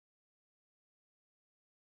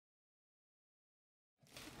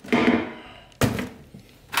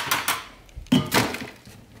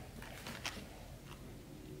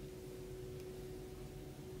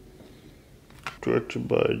directed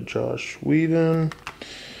by Joss Whedon.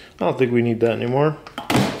 I don't think we need that anymore.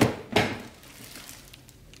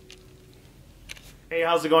 Hey,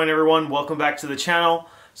 how's it going, everyone? Welcome back to the channel.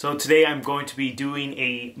 So today I'm going to be doing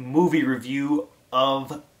a movie review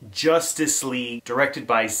of Justice League, directed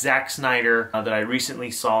by Zack Snyder, that I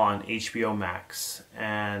recently saw on HBO Max.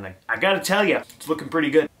 And I gotta tell you, it's looking pretty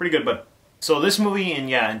good. Pretty good, bud. So this movie, in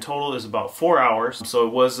total is about 4 hours. So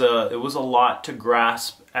it was a lot to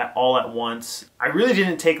grasp all at once. I really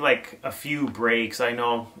didn't take like a few breaks. I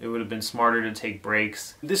know it would have been smarter to take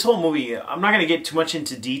breaks. This whole movie, I'm not gonna get too much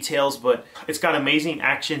into details, but it's got amazing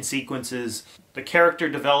action sequences. The character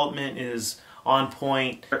development is on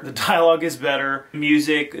point. The dialogue is better. The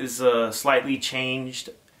music is slightly changed.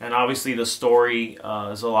 And obviously the story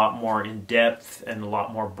is a lot more in-depth and a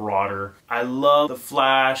lot more broader. I love the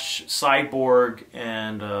Flash, Cyborg,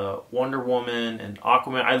 and Wonder Woman, and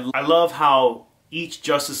Aquaman. I love how each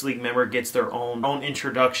Justice League member gets their own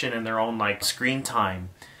introduction and their own like screen time.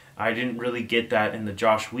 I didn't really get that in the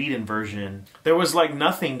Joss Whedon version. There was like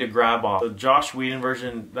nothing to grab off. The Joss Whedon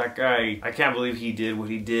version, that guy, I can't believe he did what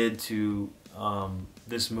he did to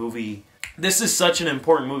this movie. This is such an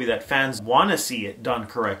important movie that fans want to see it done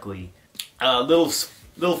correctly.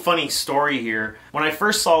 Little funny story here. When I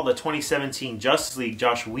first saw the 2017 Justice League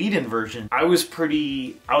Joss Whedon version, I was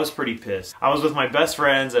pretty pissed. I was with my best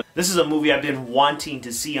friends, and this is a movie I've been wanting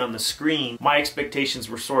to see on the screen. My expectations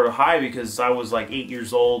were sort of high because I was like 8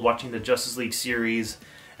 years old watching the Justice League series,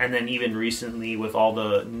 and then even recently with all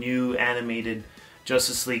the new animated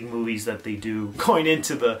Justice League movies that they do, going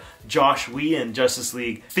into the Joss Whedon Justice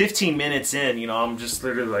League. 15 minutes in, you know, I'm just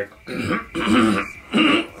literally like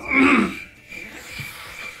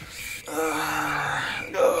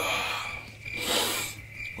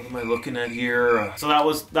what am I looking at here? So that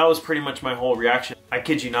was pretty much my whole reaction. I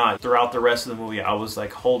kid you not, throughout the rest of the movie I was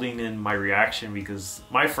like holding in my reaction because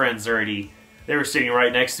my friends they were sitting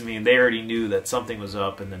right next to me and they already knew that something was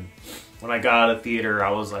up. And then when I got out of the theater,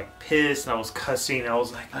 I was like pissed and I was cussing. I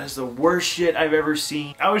was like, that is the worst shit I've ever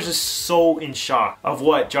seen. I was just so in shock of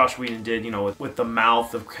what Joss Whedon did, you know, with the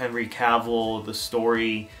mouth of Henry Cavill, the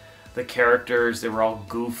story, the characters. They were all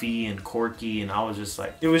goofy and quirky, and I was just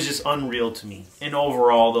like, it was just unreal to me. And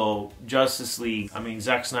overall though, Justice League, I mean,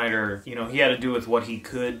 Zack Snyder, you know, he had to do with what he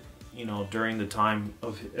could, you know, during the time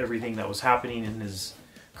of everything that was happening in his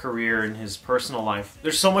career and his personal life.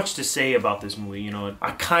 There's so much to say about this movie, you know.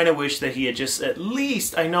 I kind of wish that he had just at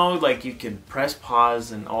least, I know like you can press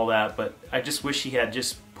pause and all that, but I just wish he had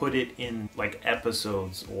just put it in like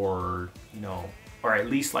episodes, or you know, or at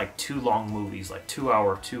least like 2 long movies, like 2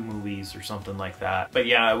 movies or something like that. But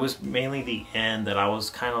yeah, it was mainly the end that I was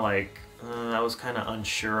kind of like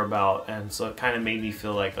unsure about, and so it kind of made me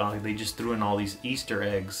feel like, oh, they just threw in all these Easter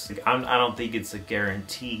eggs. Like, I don't think it's a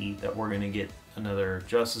guarantee that we're gonna get another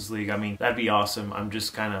Justice League. I mean, that'd be awesome. I'm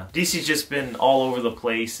just kind of, DC's just been all over the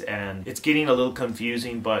place and it's getting a little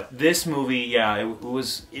confusing, but this movie, yeah,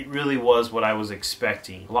 it really was what I was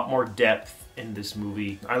expecting. A lot more depth in this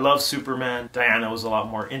movie. I love Superman. Diana was a lot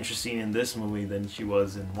more interesting in this movie than she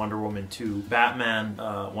was in Wonder Woman 2. Batman,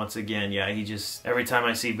 once again, yeah, he just, every time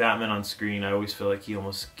I see Batman on screen, I always feel like he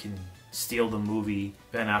almost can steal the movie.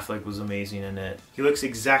 Ben Affleck was amazing in it. He looks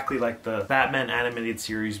exactly like the Batman animated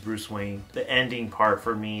series Bruce Wayne. The ending part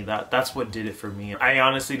for me, that's what did it for me. I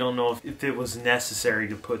honestly don't know if it was necessary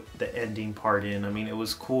to put the ending part in. I mean, it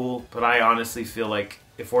was cool, but I honestly feel like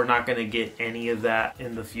if we're not gonna get any of that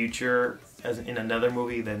in the future as in another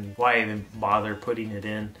movie, then why even bother putting it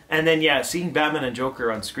in? And then yeah, seeing Batman and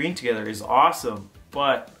Joker on screen together is awesome,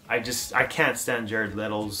 but I can't stand Jared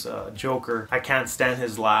Leto's Joker. I can't stand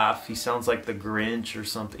his laugh. He sounds like the Grinch or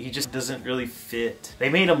something. He just doesn't really fit. They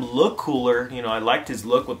made him look cooler. You know, I liked his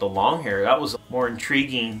look with the long hair. That was more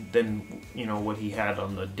intriguing than, you know, what he had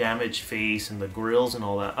on the damaged face and the grills and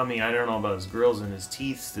all that. I mean, I don't know about his grills and his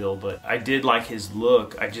teeth still, but I did like his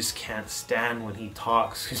look. I just can't stand when he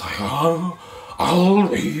talks. He's like, oh, I'll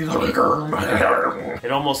be the liquor.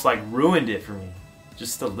 It almost like ruined it for me.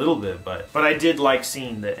 Just a little bit, but I did like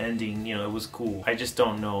seeing the ending, you know, it was cool. I just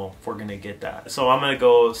don't know if we're gonna get that. So I'm gonna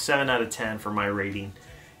go 7 out of 10 for my rating.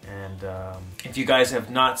 And if you guys have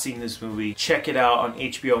not seen this movie, check it out on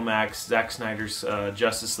HBO Max, Zack Snyder's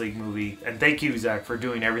Justice League movie. And thank you, Zack, for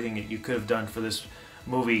doing everything that you could have done for this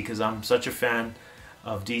movie, because I'm such a fan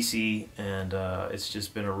of DC, and it's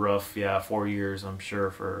just been a rough 4 years, I'm sure,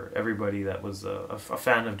 for everybody that was a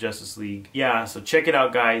fan of Justice League. Yeah, so check it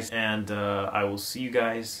out, guys, and I will see you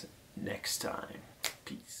guys next time.